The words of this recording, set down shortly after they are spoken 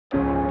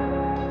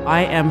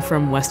I am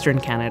from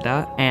Western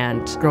Canada,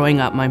 and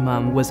growing up, my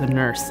mom was a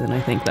nurse, and I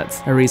think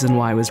that's a reason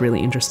why I was really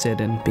interested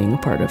in being a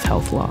part of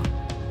health law.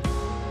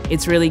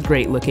 It's really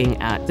great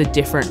looking at the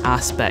different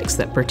aspects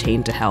that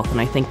pertain to health, and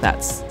I think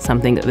that's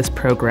something that this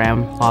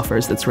program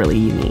offers that's really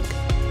unique.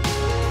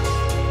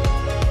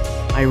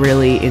 I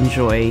really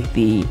enjoy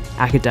the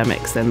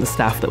academics and the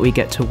staff that we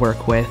get to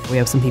work with. We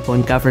have some people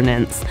in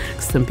governance,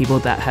 some people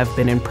that have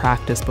been in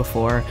practice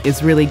before.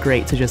 It's really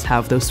great to just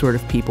have those sort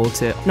of people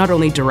to not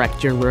only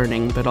direct your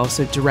learning, but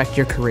also direct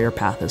your career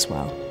path as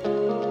well.